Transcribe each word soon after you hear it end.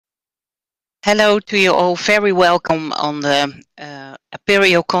Hello to you all. Very welcome on the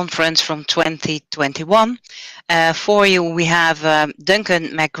Apereo conference from 2021. For you, we have Duncan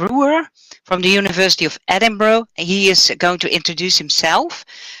MacGruer from the University of Edinburgh. He is going to introduce himself.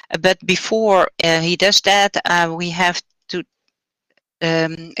 But before he does that, we have to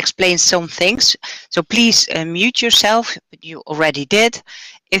explain some things. So please mute yourself, but you already did.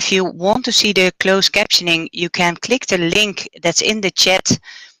 If you want to see the closed captioning, you can click the link that's in the chat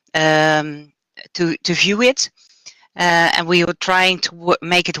to view it, and we are trying to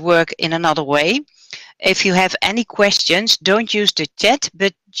make it work in another way. If you have any questions, don't use the chat,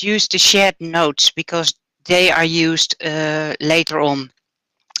 but use the shared notes because they are used later on.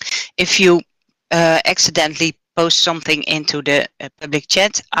 If you accidentally post something into the public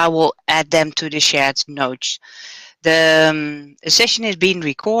chat, I will add them to the shared notes. The session is being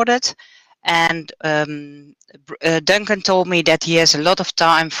recorded, and Duncan told me that he has a lot of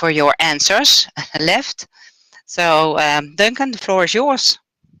time for your answers left. So, Duncan, the floor is yours.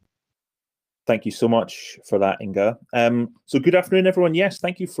 Thank you so much for that, Inga. So good afternoon, everyone. Yes,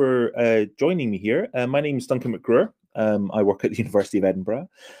 thank you for joining me here. My name is Duncan MacGruer. I work at the University of Edinburgh.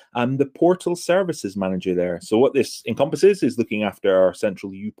 I'm the Portal Services Manager there. So what this encompasses is looking after our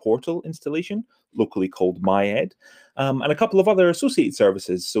central uPortal installation, locally called MyEd, and a couple of other associated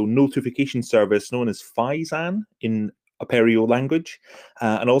services. So notification service known as Faisan in Apereo language,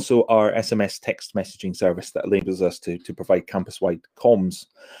 and also our SMS text messaging service that enables us to provide campus-wide comms.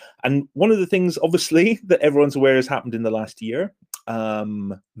 And one of the things, obviously, that everyone's aware has happened in the last year,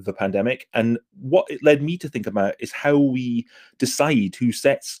 the pandemic, and what it led me to think about is how we decide who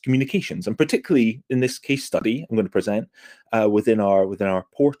sets communications, and particularly in this case study I'm going to present within our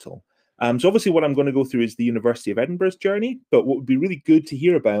portal. So obviously what I'm going to go through is the University of Edinburgh's journey, but what would be really good to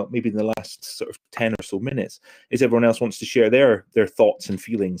hear about maybe in the last sort of 10 or so minutes is everyone else wants to share their thoughts and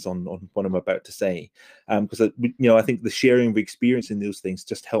feelings on what I'm about to say. Because I think the sharing of experience in those things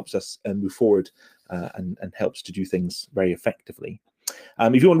just helps us move forward and helps to do things very effectively.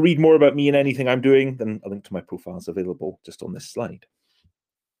 If you want to read more about me and anything I'm doing, then a link to my profile is available just on this slide.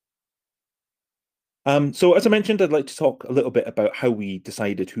 So as I mentioned, I'd like to talk a little bit about how we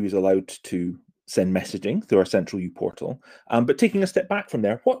decided who is allowed to send messaging through our central uPortal. But taking a step back from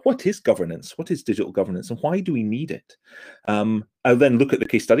there, what is governance? What is digital governance, and why do we need it? I'll then look at the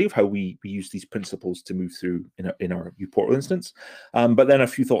case study of how we use these principles to move through in our uPortal instance. But then a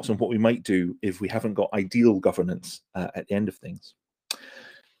few thoughts on what we might do if we haven't got ideal governance at the end of things.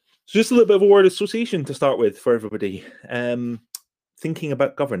 So just a little bit of a word association to start with for everybody. Thinking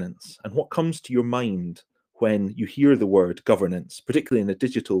about governance and what comes to your mind when you hear the word governance, particularly in a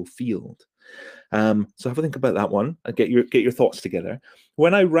digital field. So have a think about that one and get your thoughts together.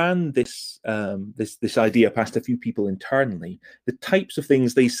 When I ran this idea past a few people internally, the types of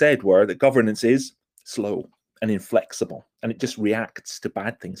things they said were that governance is slow and inflexible, and it just reacts to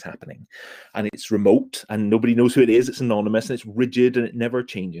bad things happening, and it's remote and nobody knows who it is. It's anonymous and it's rigid and it never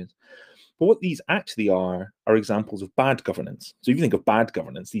changes. But what these actually are examples of bad governance. So if you think of bad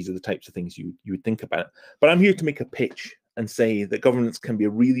governance, these are the types of things you would think about. But I'm here to make a pitch and say that governance can be a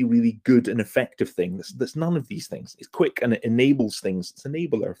really, really good and effective thing. That's none of these things. It's quick and it enables things. It's an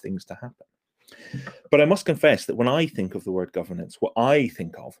enabler of things to happen. But I must confess that when I think of the word governance, what I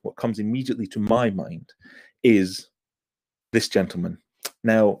think of, what comes immediately to my mind is this gentleman.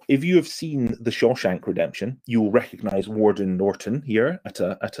 Now, if you have seen The Shawshank Redemption, you will recognize Warden Norton here at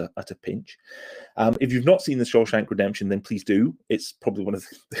a pinch. If you've not seen The Shawshank Redemption, then please do. It's probably one of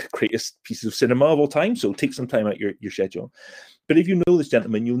the greatest pieces of cinema of all time, so take some time out your schedule. But if you know this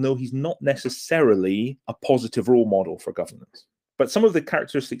gentleman, you'll know he's not necessarily a positive role model for governance. But some of the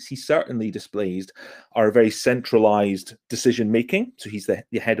characteristics he certainly displays are very centralized decision-making. So he's the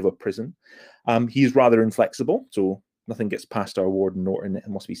head of a prison. He's rather inflexible, so nothing gets past our Warden Norton, it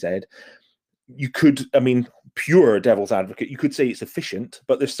must be said. You could, pure devil's advocate, you could say it's efficient,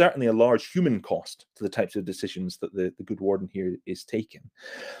 but there's certainly a large human cost to the types of decisions that the good warden here is taking.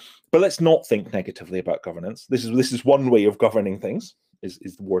 But let's not think negatively about governance. This is one way of governing things, is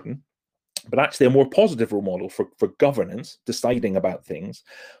the warden. But actually a more positive role model for governance, deciding about things,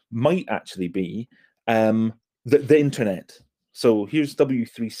 might actually be the internet. So here's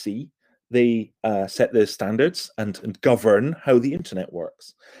W3C. They set the standards and govern how the internet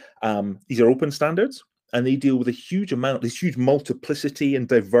works. These are open standards, and they deal with a huge amount, this huge multiplicity and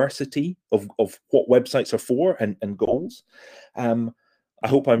diversity of what websites are for and goals. I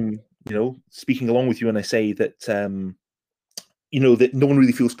hope I'm speaking along with you when I say that that no one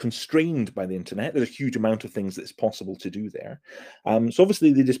really feels constrained by the internet. There's a huge amount of things that's possible to do there. So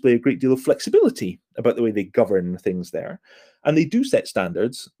obviously they display a great deal of flexibility about the way they govern things there. And they do set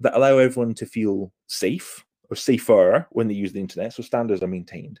standards that allow everyone to feel safe or safer when they use the internet. So standards are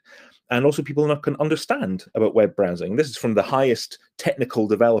maintained. And also people can understand about web browsing. This is from the highest technical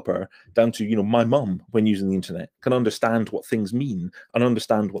developer down to, my mum, when using the internet, can understand what things mean and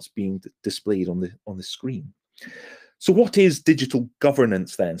understand what's being displayed on the screen. So what is digital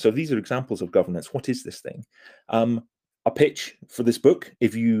governance then? So these are examples of governance. What is this thing? A pitch for this book,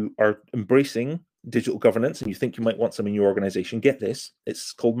 if you are embracing digital governance and you think you might want some in your organization, get this.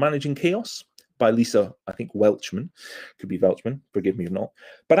 It's called Managing Chaos by Lisa, I think, Welchman. Could be Welchman, forgive me if not.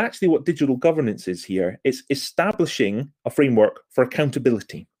 But actually what digital governance is here is establishing a framework for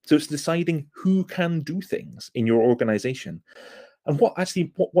accountability. So it's deciding who can do things in your organization. And what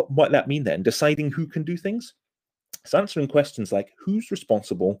might that mean then? Deciding who can do things? It's answering questions like, who's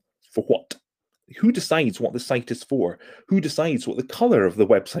responsible for what? Who decides what the site is for? Who decides what the color of the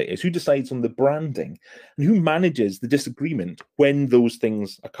website is? Who decides on the branding? And who manages the disagreement when those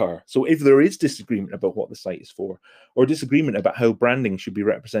things occur? So if there is disagreement about what the site is for, or disagreement about how branding should be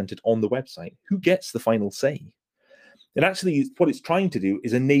represented on the website, who gets the final say? And actually, what it's trying to do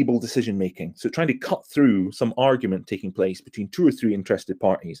is enable decision-making. So trying to cut through some argument taking place between 2 or 3 interested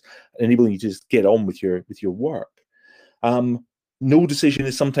parties, enabling you to just get on with your work. No decision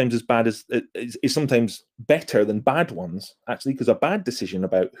is sometimes as bad as is sometimes better than bad ones, actually, because a bad decision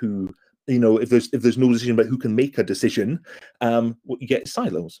about who, if there's no decision about who can make a decision, what you get is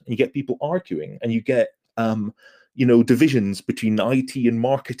silos, and you get people arguing, and you get divisions between IT and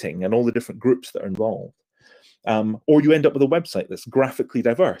marketing and all the different groups that are involved. Or you end up with a website that's graphically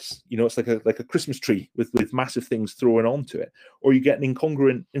diverse. It's like a Christmas tree with massive things thrown onto it. Or you get an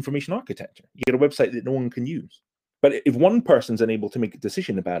incongruent information architecture. You get a website that no one can use. But if one person's unable to make a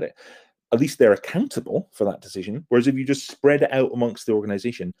decision about it, at least they're accountable for that decision. Whereas if you just spread it out amongst the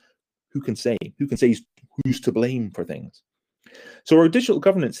organization, who can say who's to blame for things? So our digital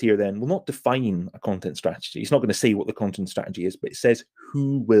governance here then will not define a content strategy. It's not going to say what the content strategy is, but it says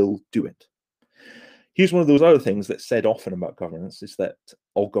who will do it. Here's one of those other things that's said often about governance, is that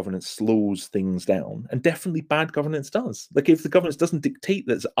all governance slows things down, and definitely bad governance does. Like if the governance doesn't dictate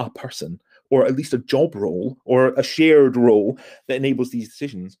that it's a person, or at least a job role, or a shared role that enables these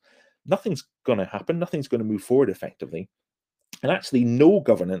decisions, nothing's going to happen, nothing's going to move forward effectively. And actually no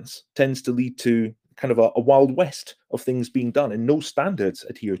governance tends to lead to kind of a wild west of things being done and no standards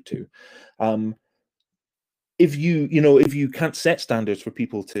adhered to. If you can't set standards for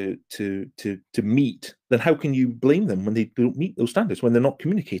people to meet, then how can you blame them when they don't meet those standards, when they're not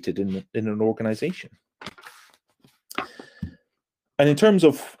communicated in an organization? And in terms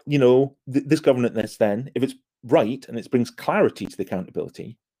of this governance, then if it's right and it brings clarity to the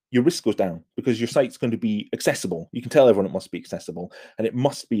accountability, your risk goes down because your site's going to be accessible. You can tell everyone it must be accessible, and it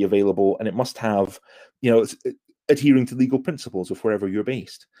must be available, and it must have it's adhering to legal principles of wherever you're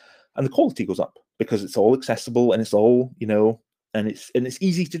based. And the quality goes up because it's all accessible and it's all, and it's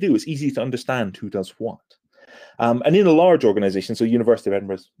easy to do. It's easy to understand who does what. And in a large organization, so University of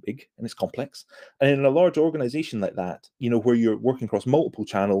Edinburgh is big and it's complex. And in a large organization like that, where you're working across multiple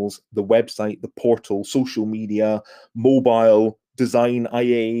channels, the website, the portal, social media, mobile, design,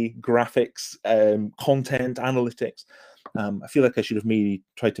 IA, graphics, content, analytics, I feel like I should have maybe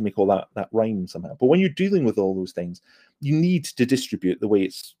tried to make all that rhyme somehow. But when you're dealing with all those things, you need to distribute the way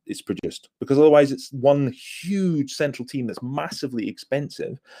it's produced, because otherwise it's one huge central team that's massively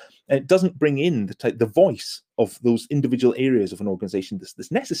expensive, and it doesn't bring in the voice of those individual areas of an organization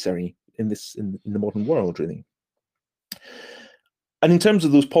that's necessary in the modern world, really. And in terms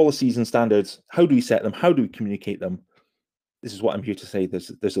of those policies and standards, how do we set them? How do we communicate them? This is what I'm here to say.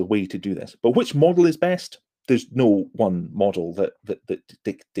 There's a way to do this. But which model is best? There's no one model that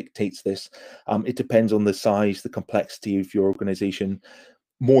dictates this. It depends on the size, the complexity of your organization,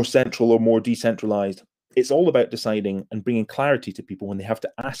 more central or more decentralized. It's all about deciding and bringing clarity to people when they have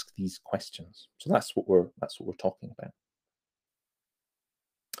to ask these questions. So that's what we're talking about.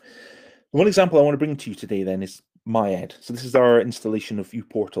 One example I want to bring to you today then is MyEd. So this is our installation of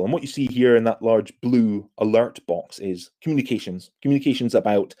uPortal. And what you see here in that large blue alert box is communications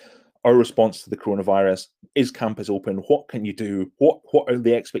about our response to the coronavirus. Is campus open? What can you do? What are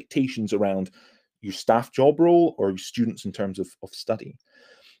the expectations around your staff job role or your students in terms of study?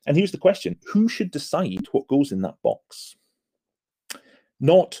 And here's the question: who should decide what goes in that box?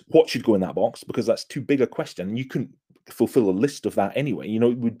 Not what should go in that box, because that's too big a question. You couldn't fulfill a list of that anyway.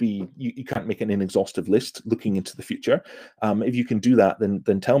 It would be, you can't make an inexhaustive list looking into the future. If you can do that,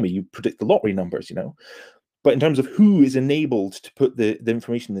 then tell me. You predict the lottery numbers, But in terms of who is enabled to put the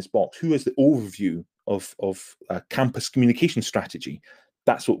information in this box, who has the overview of campus communication strategy,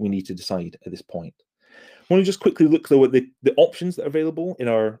 that's what we need to decide at this point. I want to just quickly look, though, at the options that are available in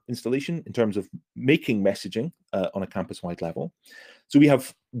our installation in terms of making messaging on a campus-wide level. So we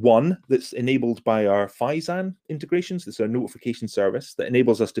have one that's enabled by our Phison integrations. This is our notification service that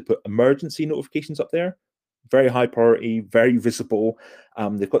enables us to put emergency notifications up there. Very high priority, very visible.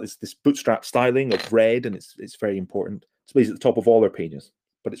 They've got this bootstrap styling of red, and it's very important. It's basically at the top of all their pages,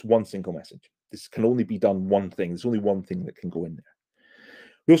 but it's one single message. This can only be done one thing. There's only one thing that can go in there.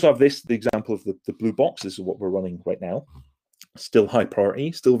 We also have the example of the blue box. This is what we're running right now. Still high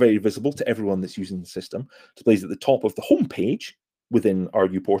priority, still very visible to everyone that's using the system. It displays at the top of the home page within our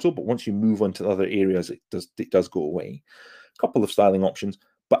uPortal, but once you move on to other areas, it does go away. A couple of styling options,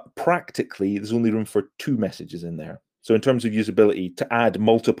 but practically there's only room for 2 messages in there. So in terms of usability, to add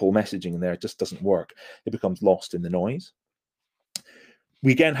multiple messaging in there, it just doesn't work. It becomes lost in the noise.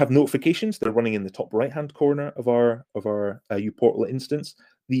 We again have notifications that are running in the top right-hand corner of our uPortal instance.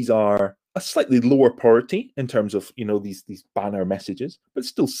 These are a slightly lower priority in terms of these banner messages, but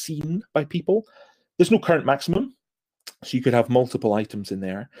still seen by people. There's no current maximum, so you could have multiple items in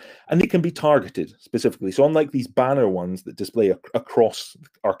there, and they can be targeted specifically. So unlike these banner ones that display across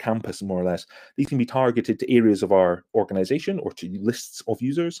our campus, more or less, these can be targeted to areas of our organization or to lists of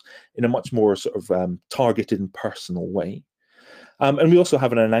users in a much more sort of targeted and personal way. And we also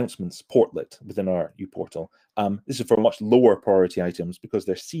have an announcements portlet within our uPortal. This is for much lower priority items because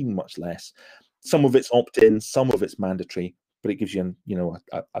they're seen much less. Some of it's opt-in, some of it's mandatory, but it gives you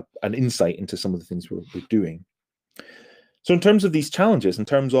an insight into some of the things we're doing. So in terms of these challenges, in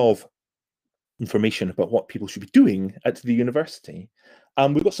terms of information about what people should be doing at the university,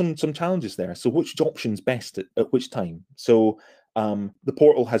 we've got some challenges there. So which option's best at which time? So the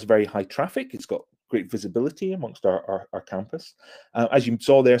portal has very high traffic. It's got great visibility amongst our campus. As you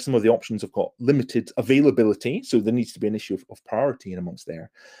saw there, some of the options have got limited availability, so there needs to be an issue of priority in amongst there.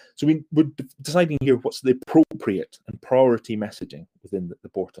 So we're deciding here what's the appropriate and priority messaging within the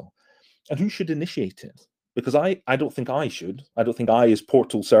portal, and who should initiate it. Because I don't think I should. I don't think I, as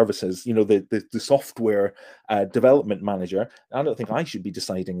Portal Services, the software development manager, I don't think I should be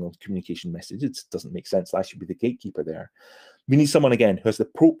deciding on communication message. It doesn't make sense. I should be the gatekeeper there. We need someone, again, who has the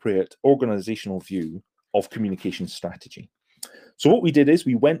appropriate organizational view of communication strategy. So what we did is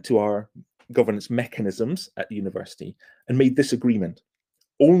we went to our governance mechanisms at the university and made this agreement.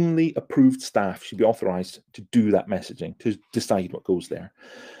 Only approved staff should be authorized to do that messaging, to decide what goes there.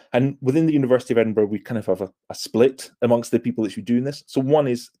 And within the University of Edinburgh, we kind of have a split amongst the people that should be doing this. So one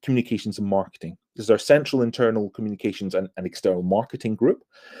is communications and marketing. This is our central internal communications and external marketing group.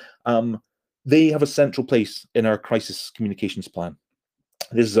 They have a central place in our crisis communications plan.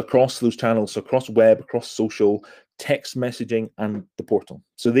 This is across those channels, so across web, across social, text messaging, and the portal.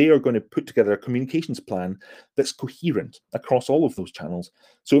 So they are going to put together a communications plan that's coherent across all of those channels.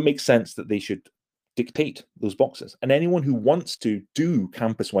 So it makes sense that they should dictate those boxes. And anyone who wants to do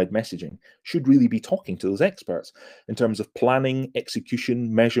campus-wide messaging should really be talking to those experts in terms of planning,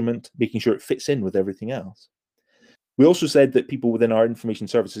 execution, measurement, making sure it fits in with everything else. We also said that people within our information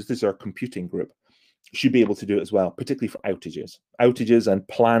services, this is our computing group, should be able to do it as well, particularly for outages and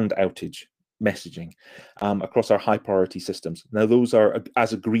planned outage messaging across our high priority systems. Now, those are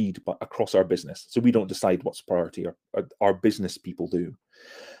as agreed but across our business. So we don't decide what's priority, or our business people do.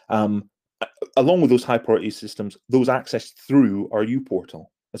 Along with those high priority systems, those accessed through our uPortal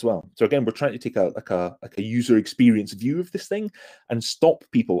as well. So again, we're trying to take a user experience view of this thing and stop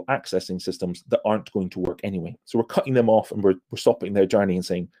people accessing systems that aren't going to work anyway. So we're cutting them off and we're stopping their journey and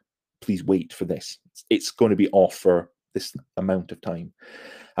saying, please wait for this. It's going to be off for this amount of time.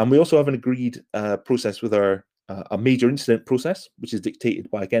 And we also have an agreed process with our a major incident process, which is dictated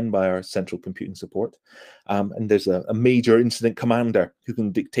by our central computing support. And there's a major incident commander who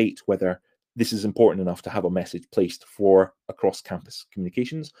can dictate whether this is important enough to have a message placed for across campus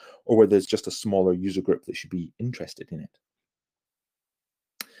communications, or whether there's just a smaller user group that should be interested in it.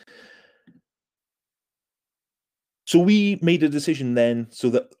 So we made a decision then so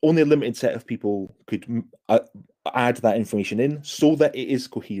that only a limited set of people could add that information in, so that it is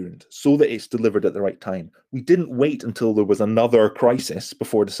coherent, so that it's delivered at the right time. We didn't wait until there was another crisis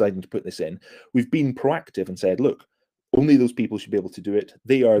before deciding to put this in. We've been proactive and said, look, only those people should be able to do it.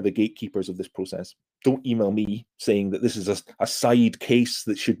 They are the gatekeepers of this process. don't email me saying that this is a side case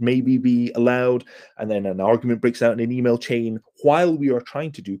that should maybe be allowed, and then an argument breaks out in an email chain while we are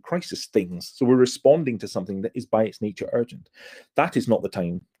trying to do crisis things. So we're responding to something that is by its nature urgent. That is not the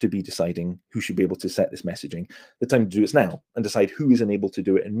time to be deciding who should be able to set this messaging. The time to do it now and decide who is enabled to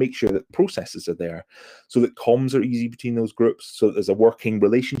do it, and make sure that processes are there so that comms are easy between those groups, so that there's a working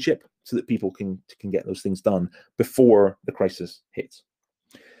relationship, so that people can get those things done before the crisis hits.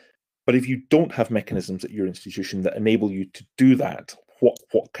 But if you don't have mechanisms at your institution that enable you to do that,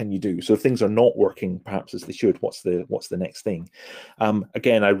 what can you do? So if things are not working perhaps as they should, what's the next thing?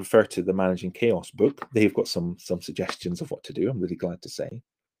 Again, I refer to the Managing Chaos book. They've got some suggestions of what to do, I'm really glad to say.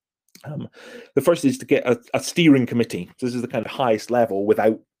 The first is to get a steering committee. So this is the kind of highest level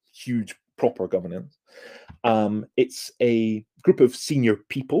without huge proper governance. It's a group of senior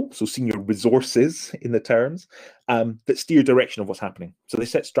people, so senior resources in the terms, that steer direction of what's happening. So they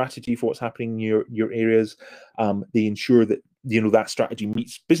set strategy for what's happening in your areas. They ensure that that strategy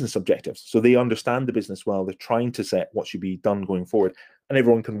meets business objectives. So they understand the business well. They're trying to set what should be done going forward, and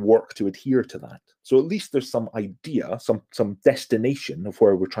everyone can work to adhere to that. So at least there's some idea, some destination of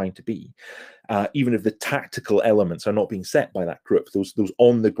where we're trying to be, even if the tactical elements are not being set by that group. Those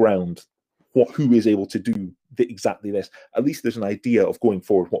on the ground, who is able to do exactly this. At least there's an idea of going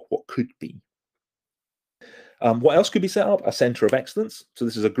forward what could be. What else could be set up? A centre of excellence. So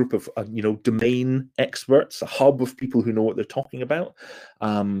this is a group of domain experts, a hub of people who know what they're talking about.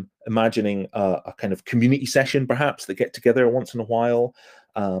 Imagining a kind of community session, perhaps, that get together once in a while.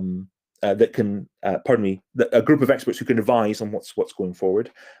 That can, a group of experts who can advise on what's going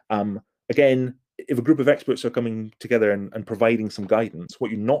forward. Again, if a group of experts are coming together and providing some guidance, what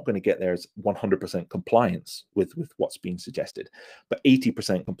you're not going to get there is 100% compliance with what's being suggested. But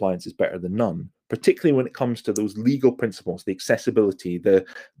 80% compliance is better than none, particularly when it comes to those legal principles, the accessibility, the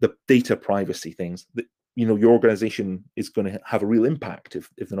data privacy things that your organization is going to have a real impact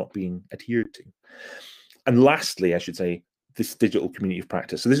if they're not being adhered to. And lastly, I should say, this digital community of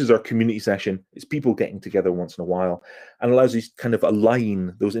practice. So this is our community session. It's people getting together once in a while, and allows you to kind of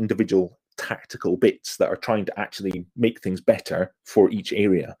align those individual tactical bits that are trying to actually make things better for each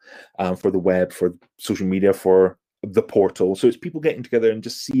area, for the web, for social media, for the portal. So it's people getting together and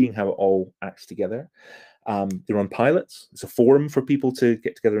just seeing how it all acts together. They run pilots. It's a forum for people to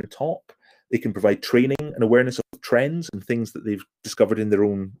get together and talk. They can provide training and awareness of trends and things that they've discovered in their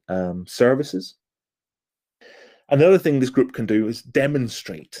own services. Another thing this group can do is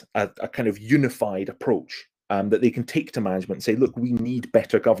demonstrate a kind of unified approach that they can take to management and say, look, we need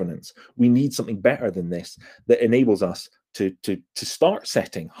better governance. We need something better than this that enables us to start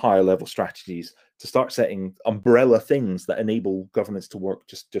setting higher level strategies, to start setting umbrella things that enable governance to work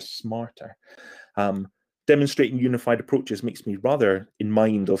just smarter. Demonstrating unified approaches makes me rather in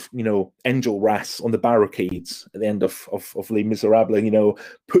mind of, Enjolras on the barricades at the end of Les Miserables,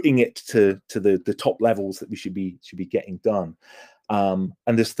 putting it to the top levels that we should be getting done. And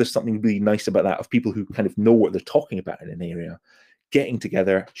there's something really nice about that, of people who kind of know what they're talking about in an area, getting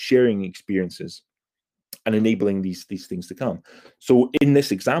together, sharing experiences, and enabling these things to come. So in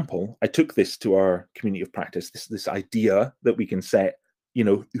this example, I took this to our community of practice, this idea that we can set,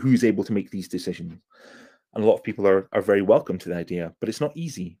 who's able to make these decisions. And a lot of people are very welcome to the idea, but it's not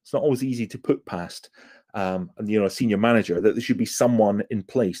easy. It's not always easy to put past a senior manager that there should be someone in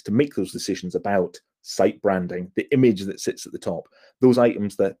place to make those decisions about site branding, the image that sits at the top, those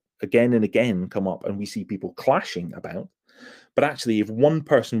items that again and again come up and we see people clashing about. But actually, if one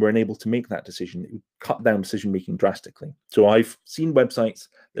person were unable to make that decision, it would cut down decision making drastically. So I've seen websites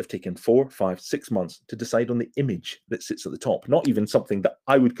that have taken 4, 5, 6 months to decide on the image that sits at the top, not even something that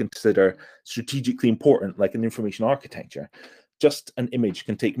I would consider strategically important, like an information architecture. Just an image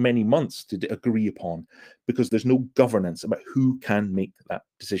can take many months to agree upon because there's no governance about who can make that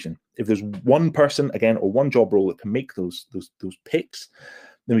decision. If there's one person, again, or one job role that can make those picks,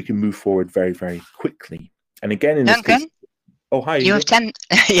 then we can move forward very, very quickly. And again, in Duncan? this case, oh, hi. You have 10.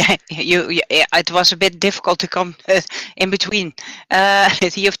 Yeah, it was a bit difficult to come in between.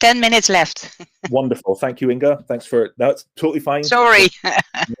 You have 10 minutes left. Wonderful. Thank you, Inga. Thanks for that's totally fine. Sorry.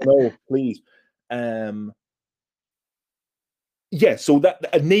 No, please. Yeah, so that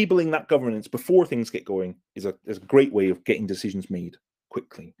enabling that governance before things get going is a great way of getting decisions made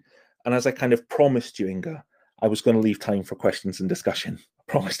quickly. And as I kind of promised you, Inga, I was going to leave time for questions and discussion. I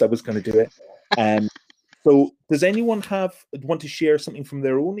promised I was going to do it. So does anyone want to share something from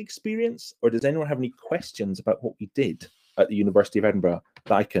their own experience, or does anyone have any questions about what we did at the University of Edinburgh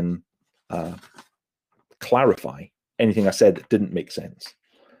that I can clarify? Anything I said that didn't make sense?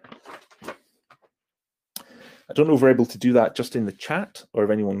 I don't know if we're able to do that just in the chat, or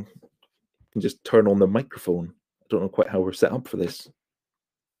if anyone can just turn on the microphone. I don't know quite how we're set up for this.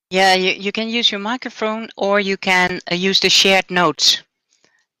 Yeah, you can use your microphone, or you can use the shared notes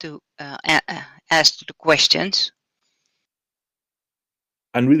to ask the questions.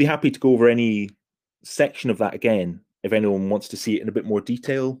 I'm really happy to go over any section of that again if anyone wants to see it in a bit more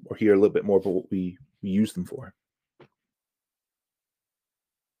detail or hear a little bit more about what we use them for.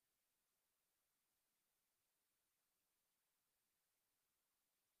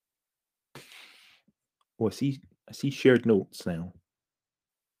 Oh, I see shared notes now.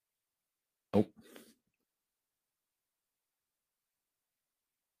 Oh.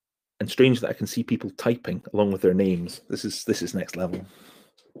 And strange that I can see people typing along with their names. This is next level.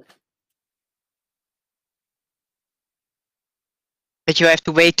 But you have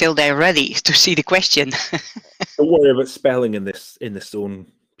to wait till they're ready to see the question. Don't worry about spelling in this zone,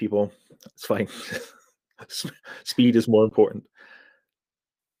 people. It's fine. Speed is more important.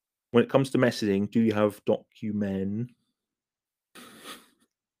 When it comes to messaging, do you have document?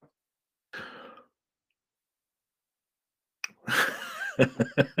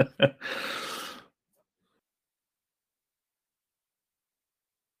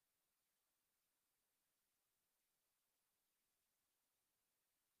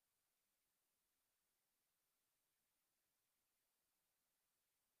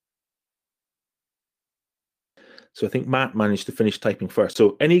 So I think Matt managed to finish typing first.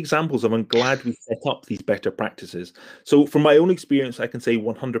 So any examples of I'm glad we set up these better practices. So from my own experience, I can say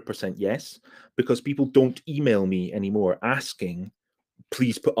 100% yes, because people don't email me anymore asking,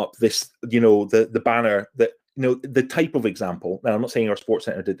 please put up this, the banner that, the type of example. Now, I'm not saying our sports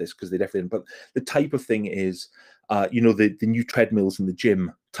center did this because they definitely didn't, but the type of thing is, the new treadmills in the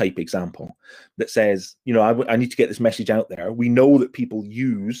gym type example that says, I need to get this message out there. We know that people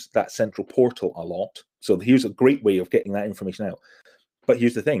use that central portal a lot. So here's a great way of getting that information out. But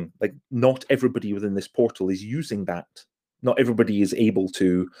here's the thing, like not everybody within this portal is using that. Not everybody is able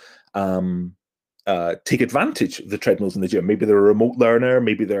to take advantage of the treadmills in the gym. Maybe they're a remote learner,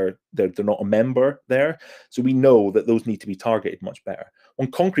 maybe they're not a member there. So we know that those need to be targeted much better.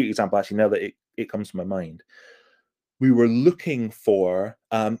 One concrete example, actually, now that it comes to my mind, we were looking for,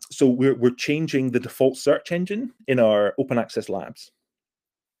 so we're changing the default search engine in our open access labs.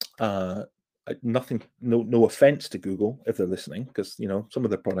 No offense to Google if they're listening, because some of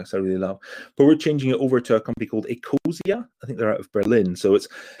their products I really love, but we're changing it over to a company called Ecosia. I think they're out of Berlin. So it's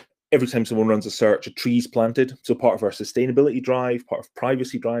every time someone runs a search, a tree's planted. So part of our sustainability drive, part of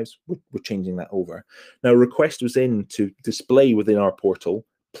privacy drives, we're changing that over. Now, a request was in to display within our portal,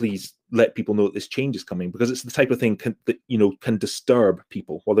 please let people know that this change is coming, because it's the type of thing that can disturb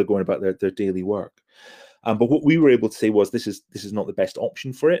people while they're going about their daily work. But what we were able to say was this is not the best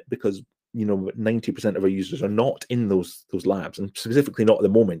option for it, because 90% of our users are not in those labs, and specifically not at the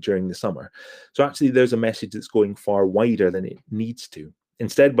moment during the summer. So actually there's a message that's going far wider than it needs to.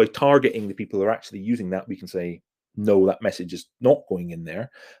 Instead, by targeting the people who are actually using that, we can say, no, that message is not going in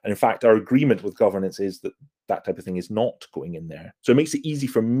there. And in fact, our agreement with governance is that that type of thing is not going in there. So it makes it easy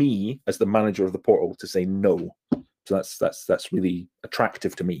for me as the manager of the portal to say no. So that's really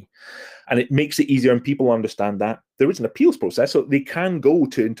attractive to me. And it makes it easier, and people understand that there is an appeals process. So they can go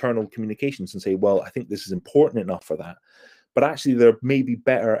to internal communications and say, well, I think this is important enough for that. But actually, there may be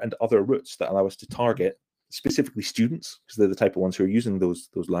better and other routes that allow us to target specifically students, because they're the type of ones who are using those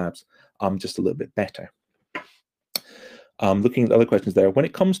labs just a little bit better. Looking at other questions there. When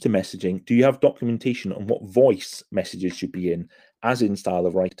it comes to messaging, do you have documentation on what voice messages should be in, as in style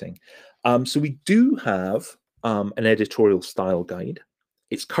of writing? So we do have an editorial style guide.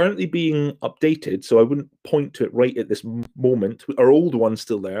 It's currently being updated, so I wouldn't point to it right at this moment. Our old one's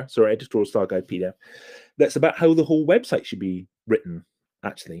still there, so our editorial style guide PDF. That's about how the whole website should be written,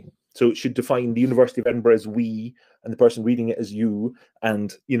 actually. So it should define the University of Edinburgh as we, and the person reading it as you,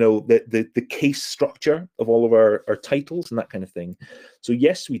 and the case structure of all of our titles and that kind of thing. So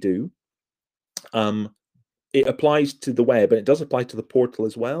yes, we do. It applies to the web, and it does apply to the portal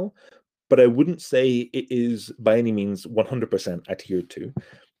as well. But I wouldn't say it is by any means 100% adhered to.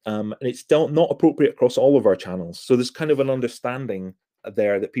 And it's still not appropriate across all of our channels. So there's kind of an understanding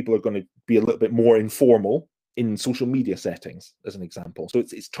there that people are going to be a little bit more informal in social media settings, as an example. So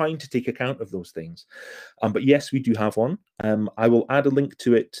it's trying to take account of those things. But yes, we do have one. I will add a link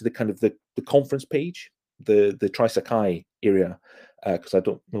to it, to the kind of the conference page, the Trisakai area, because I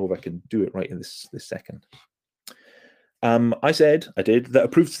don't know if I can do it right in this second. I said, I did, that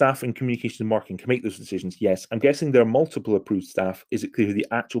approved staff in communication and marketing can make those decisions. Yes. I'm guessing there are multiple approved staff. Is it clear who the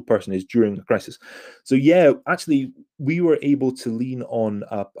actual person is during a crisis? So yeah, actually, we were able to lean on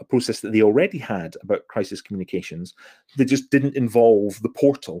a process that they already had about crisis communications that just didn't involve the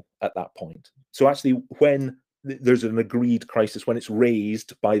portal at that point. So actually, when there's an agreed crisis, when it's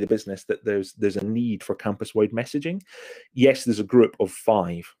raised by the business that there's a need for campus-wide messaging, yes, there's a group of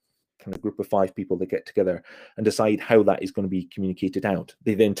 5, kind of group of 5 people that get together and decide how that is going to be communicated out.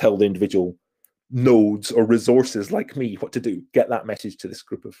 They then tell the individual nodes or resources like me what to do, get that message to this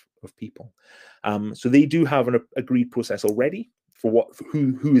group of people. So they do have an agreed process already for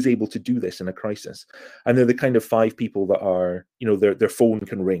who is able to do this in a crisis. And they're the kind of 5 people that are, their phone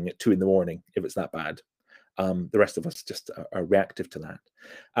can ring at 2 a.m. if it's that bad. The rest of us just are reactive to that.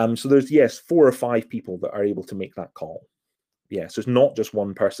 So there's, yes, 4 or 5 people that are able to make that call. Yeah, so it's not just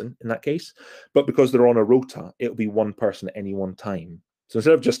one person in that case, but because they're on a rota, it'll be one person at any one time. So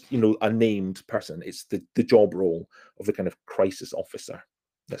instead of just, a named person, it's the job role of the kind of crisis officer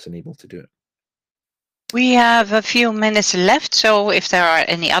that's enabled to do it. We have a few minutes left, so if there are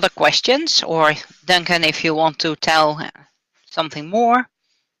any other questions, or Duncan, if you want to tell something more.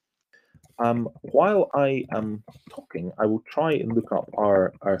 While I am talking, I will try and look up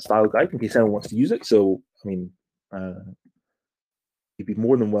our style guide in case anyone wants to use it. So, I mean, you'd be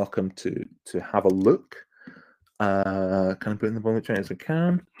more than welcome to have a look. Kind of put in the bullet point as I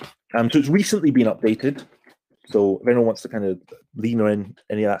can. So it's recently been updated. So if anyone wants to kind of lean on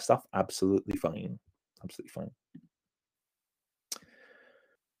any of that stuff, absolutely fine. Absolutely fine.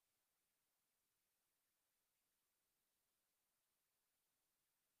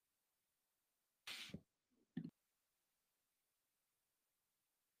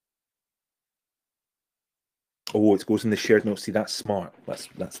 Oh, it goes in the shared notes. See, that's smart.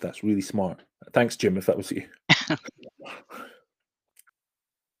 That's really smart. Thanks, Jim, if that was you.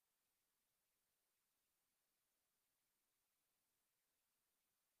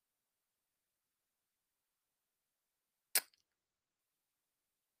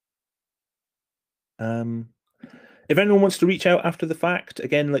 If anyone wants to reach out after the fact,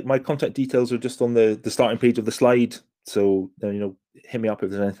 again, like my contact details are just on the starting page of the slide. So hit me up if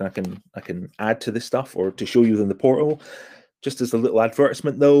there's anything I can add to this stuff or to show you in the portal. Just as a little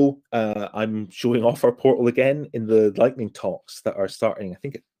advertisement, though, I'm showing off our portal again in the lightning talks that are starting, I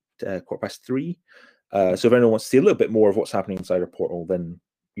think, at 3:15. So if anyone wants to see a little bit more of what's happening inside our portal, then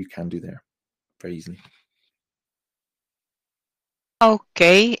you can do there very easily.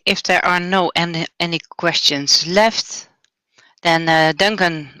 Okay, if there are no any questions left, then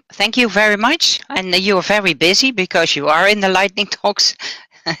Duncan, thank you very much. And you are very busy because you are in the lightning talks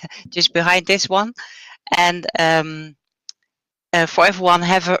just behind this one. And for everyone,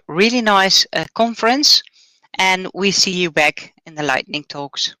 have a really nice conference, and we see you back in the lightning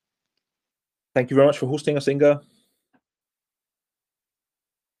talks. Thank you very much for hosting us, Inga.